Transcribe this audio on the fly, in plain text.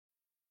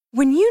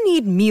When you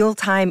need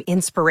mealtime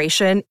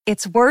inspiration,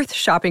 it's worth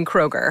shopping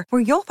Kroger,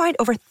 where you'll find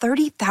over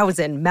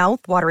 30,000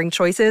 mouth-watering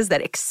choices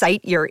that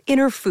excite your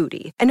inner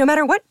foodie. And no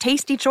matter what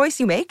tasty choice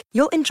you make,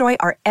 you'll enjoy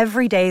our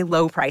everyday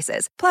low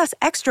prices, plus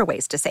extra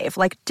ways to save,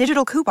 like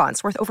digital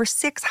coupons worth over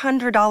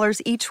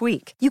 $600 each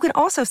week. You can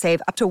also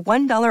save up to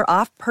 $1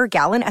 off per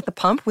gallon at the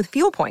pump with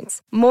fuel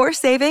points. More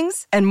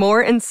savings and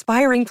more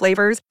inspiring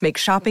flavors make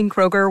shopping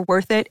Kroger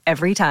worth it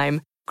every time.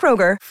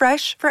 Kroger,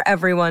 fresh for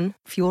everyone.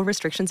 Fuel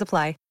restrictions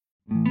apply.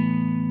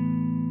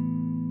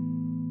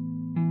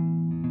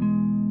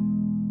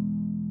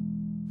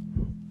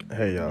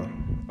 Hey y'all,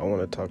 I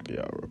want to talk to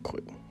y'all real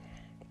quick.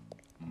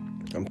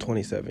 I'm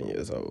 27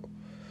 years old.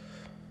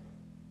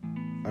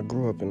 I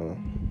grew up in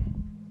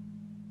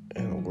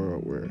a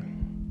world where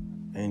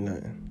ain't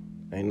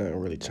nothing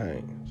really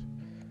changed.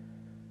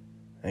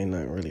 Ain't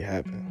nothing really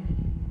happened.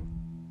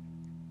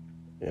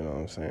 You know what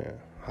I'm saying?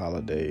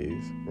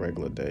 Holidays,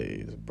 regular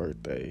days,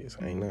 birthdays,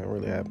 ain't nothing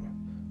really happened.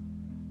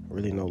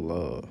 Really no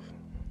love,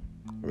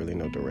 really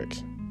no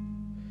direction.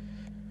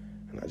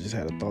 And I just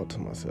had a thought to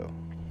myself.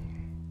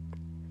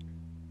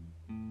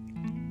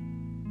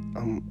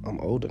 I'm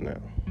older now.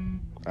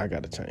 I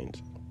gotta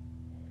change.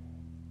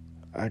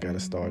 I gotta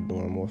start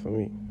doing more for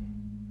me.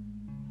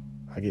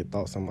 I get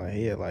thoughts in my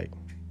head like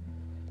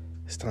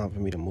it's time for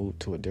me to move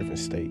to a different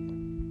state,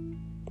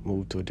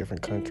 move to a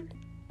different country.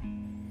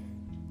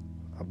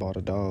 I bought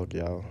a dog,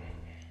 y'all.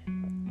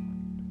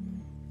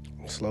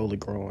 I'm slowly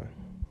growing,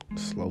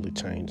 slowly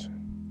changing.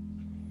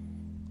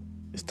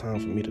 It's time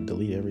for me to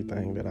delete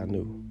everything that I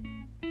knew.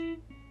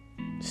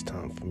 It's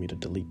time for me to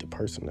delete the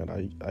person that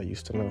I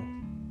used to know.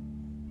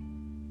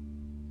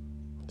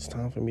 It's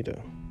time for me to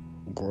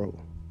grow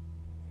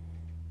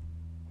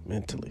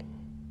mentally,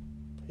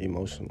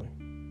 emotionally,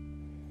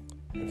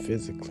 and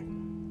physically.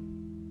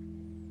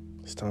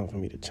 It's time for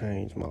me to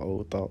change my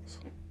old thoughts.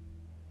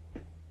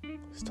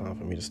 It's time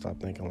for me to stop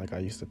thinking like I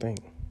used to think.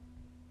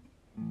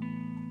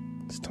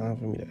 It's time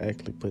for me to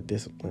actually put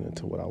discipline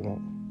into what I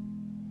want.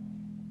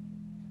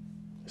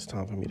 It's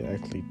time for me to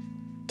actually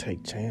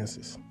take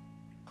chances,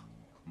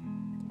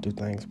 do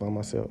things by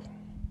myself.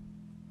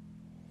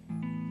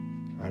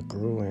 I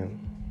grew,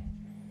 and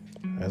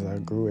as I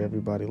grew,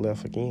 everybody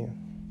left again.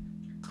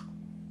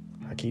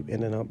 I keep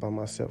ending up by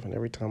myself, and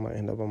every time I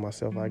end up by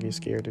myself, I get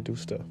scared to do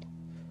stuff.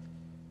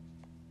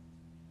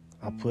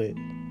 I put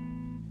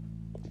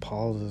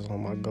pauses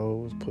on my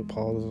goals, put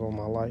pauses on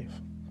my life.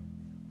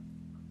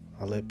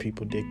 I let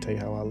people dictate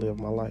how I live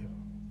my life.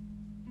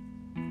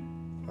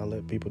 I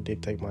let people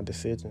dictate my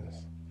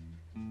decisions.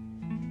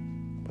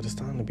 But it's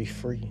time to be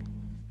free.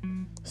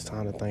 It's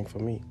time to think for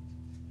me.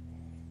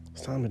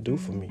 It's time to do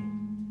for me.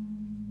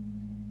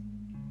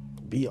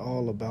 Be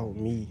all about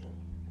me.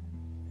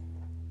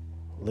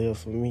 Live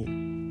for me.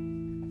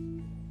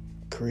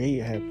 Create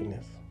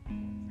happiness.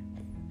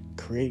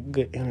 Create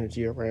good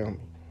energy around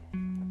me.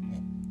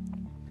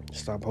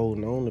 Stop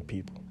holding on to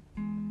people.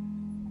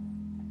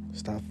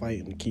 Stop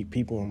fighting to keep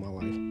people in my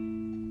life.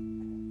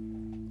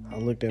 I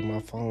looked at my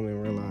phone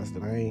and realized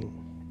that I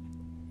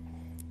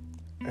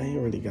ain't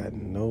really got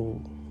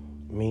no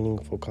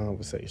meaningful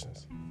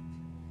conversations.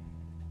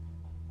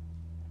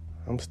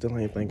 I'm still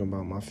ain't thinking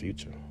about my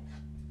future.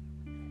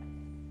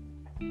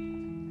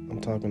 I'm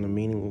talking to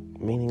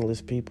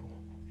meaningless people.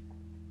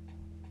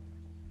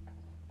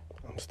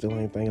 I'm still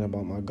ain't thinking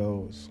about my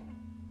goals.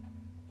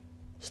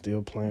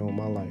 Still playing with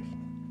my life.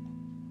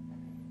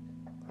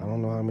 I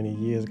don't know how many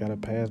years gotta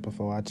pass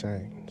before I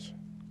change.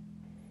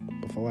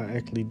 Before I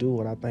actually do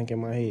what I think in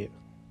my head.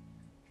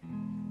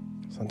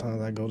 Sometimes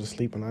I go to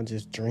sleep and I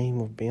just dream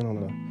of being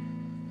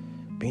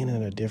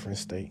in a different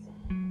state.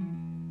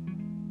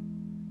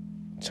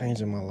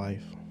 Changing my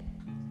life.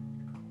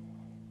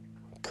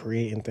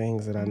 Creating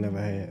things that I never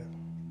had.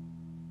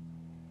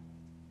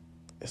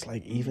 It's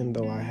like even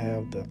though I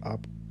have the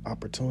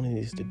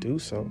opportunities to do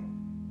so,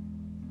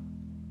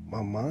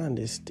 my mind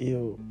is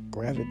still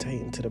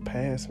gravitating to the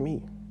past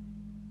me.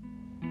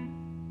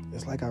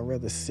 It's like I'd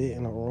rather sit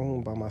in a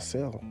room by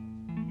myself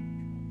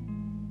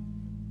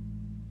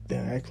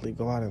than actually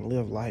go out and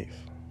live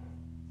life.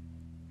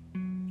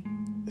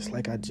 It's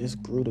like I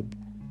just grew to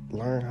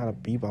learn how to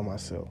be by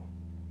myself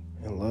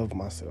and love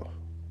myself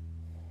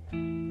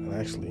and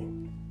actually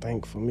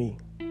think for me.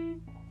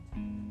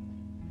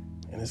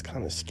 And it's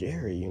kind of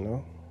scary, you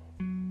know?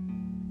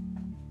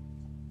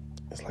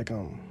 It's like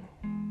I'm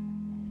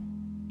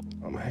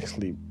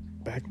actually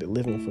back to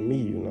living for me,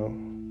 you know?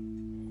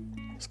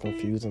 It's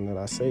confusing that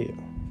I say it.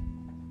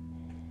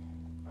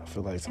 I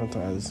feel like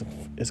sometimes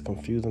it's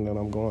confusing that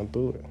I'm going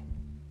through it.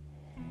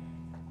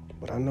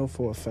 But I know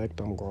for a fact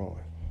I'm growing.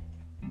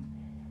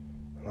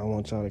 And I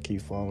want y'all to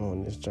keep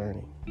following this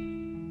journey.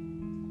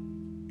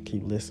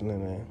 Keep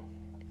listening and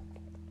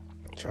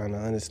trying to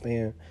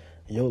understand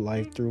your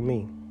life through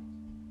me.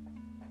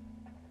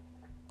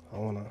 I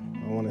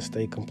wanna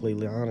stay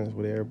completely honest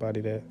with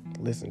everybody that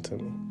listen to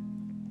me.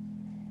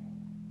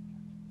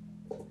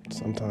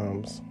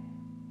 Sometimes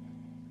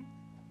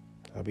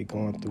I be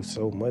going through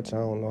so much I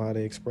don't know how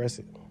to express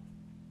it.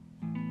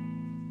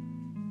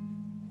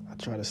 I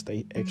try to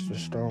stay extra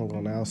strong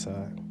on the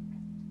outside.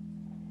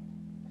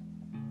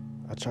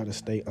 I try to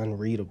stay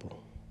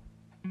unreadable.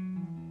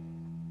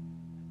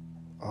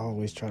 I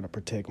always try to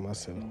protect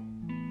myself.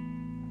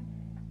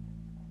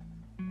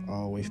 I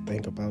always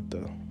think about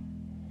the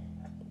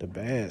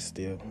bad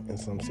still in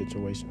some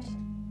situations.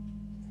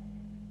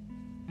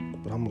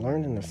 But I'm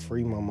learning to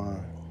free my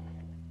mind.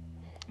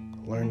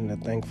 Learning to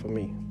think for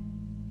me.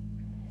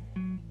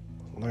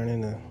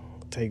 Learning to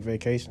take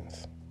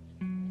vacations.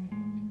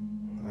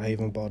 I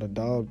even bought a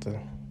dog to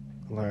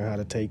learn how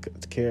to take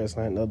care of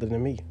something other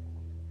than me.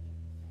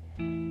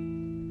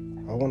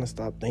 I want to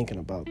stop thinking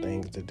about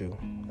things to do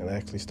and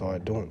actually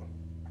start doing them.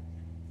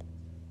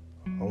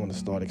 I want to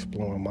start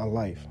exploring my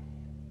life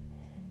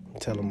and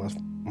telling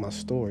my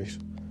stories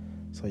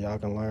so y'all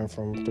can learn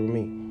from through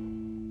me.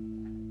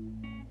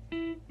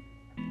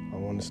 I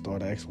want to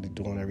start actually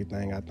doing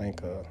everything I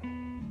think of.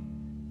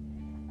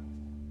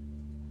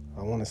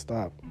 I want to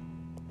stop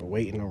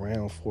waiting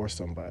around for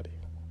somebody.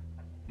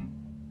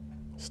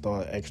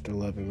 Start extra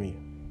loving me.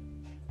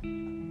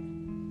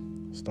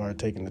 Start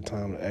taking the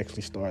time to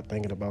actually start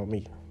thinking about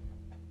me.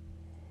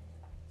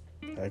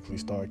 Actually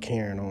start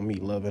caring on me,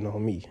 loving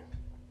on me.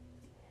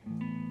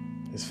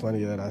 It's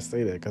funny that I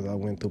say that because I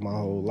went through my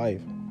whole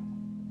life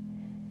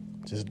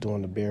just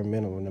doing the bare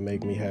minimum to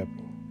make me happy.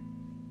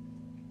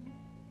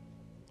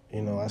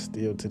 You know, I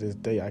still to this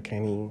day, I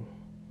can't even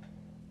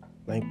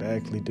think to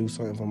actually do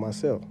something for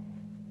myself.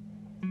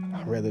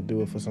 I'd rather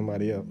do it for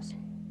somebody else.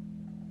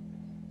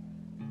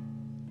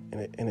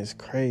 And it's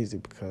crazy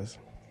because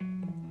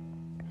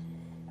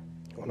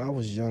when I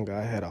was younger,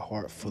 I had a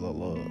heart full of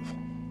love.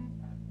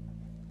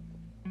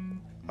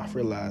 I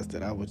realized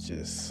that I was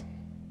just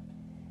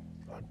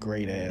a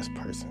great-ass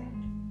person.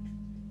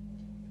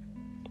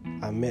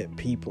 I met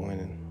people,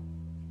 and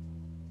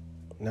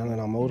now that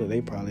I'm older,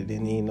 they probably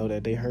didn't even know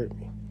that they hurt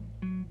me.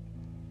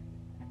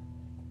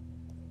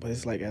 But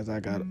it's like as I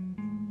got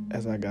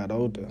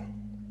older,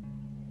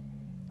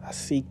 I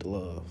seeked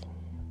love.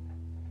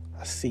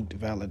 I seeked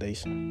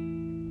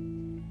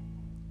validation.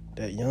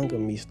 That younger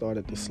me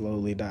started to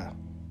slowly die.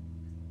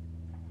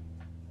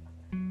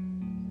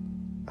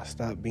 I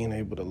stopped being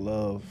able to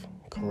love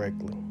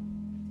correctly.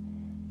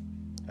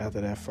 After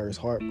that first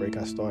heartbreak,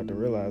 I started to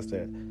realize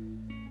that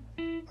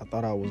I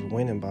thought I was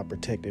winning by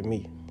protecting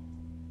me,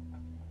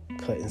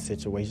 cutting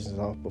situations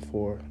off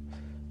before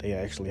they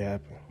actually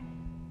happened,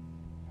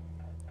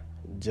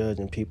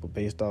 judging people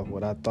based off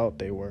what I thought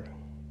they were.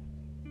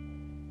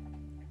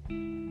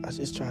 I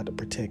just tried to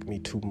protect me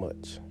too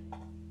much.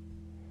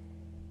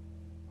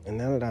 And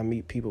now that I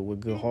meet people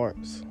with good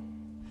hearts,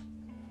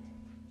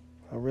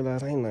 I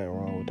realize ain't nothing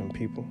wrong with them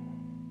people.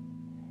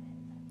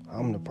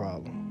 I'm the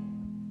problem.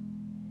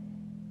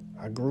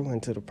 I grew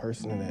into the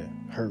person that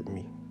hurt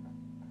me.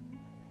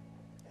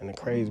 And the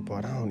crazy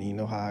part, I don't even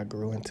know how I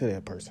grew into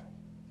that person.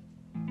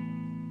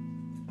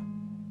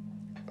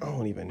 I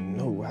don't even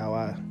know how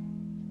I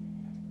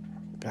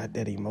got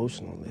that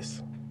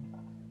emotionalist.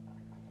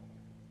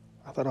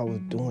 I thought I was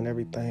doing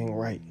everything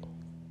right.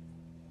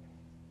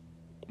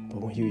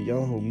 But when you're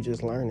young, you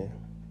just learning.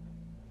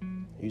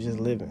 You just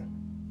living.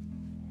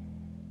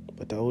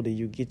 But the older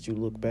you get, you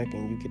look back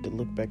and you get to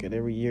look back at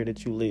every year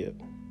that you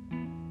lived.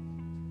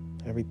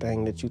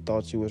 Everything that you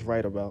thought you was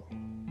right about.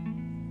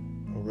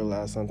 And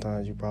realize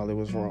sometimes you probably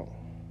was wrong.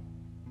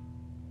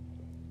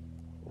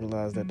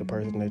 Realize that the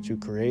person that you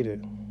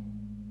created,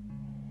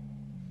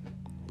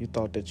 you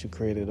thought that you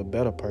created a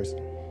better person.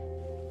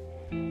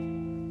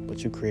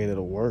 But you created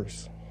a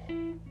worse.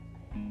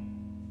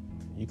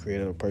 You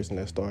created a person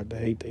that started to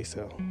hate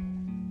themselves.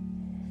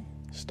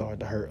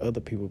 Started to hurt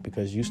other people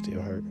because you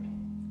still hurt.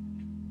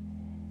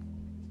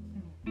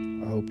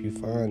 I hope you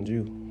find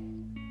you.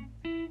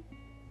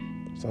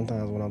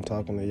 Sometimes when I'm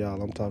talking to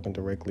y'all, I'm talking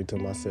directly to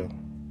myself.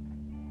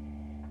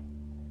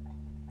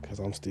 Because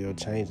I'm still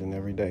changing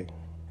every day.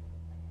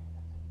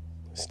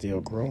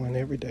 Still growing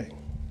every day.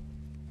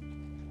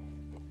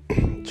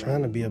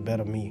 Trying to be a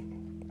better me.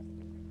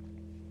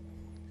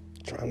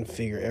 Trying to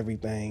figure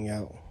everything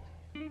out.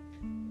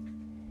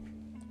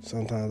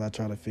 Sometimes I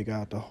try to figure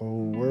out the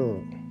whole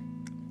world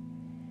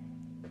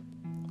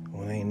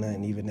when ain't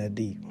nothing even that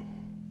deep.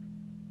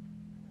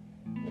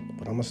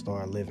 But I'm gonna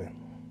start living.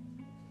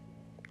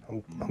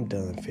 I'm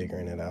done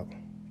figuring it out.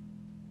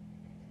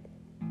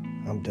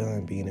 I'm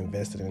done being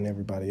invested in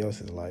everybody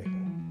else's life.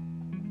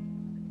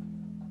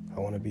 I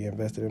want to be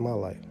invested in my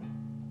life.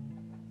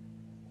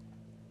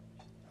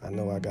 I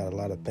know I got a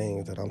lot of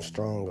things that I'm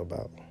strong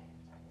about,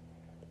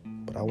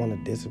 but I want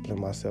to discipline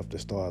myself to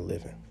start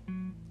living,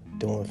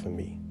 doing for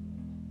me,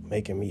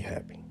 making me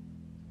happy,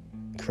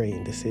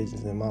 creating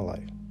decisions in my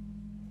life,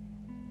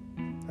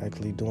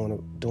 actually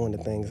doing the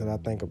things that I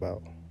think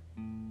about,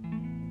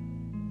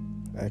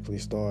 actually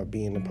start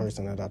being the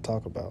person that I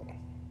talk about,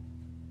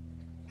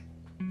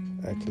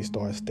 actually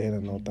start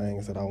standing on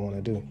things that I want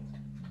to do.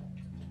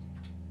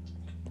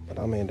 But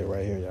I'm ending it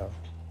right here, y'all.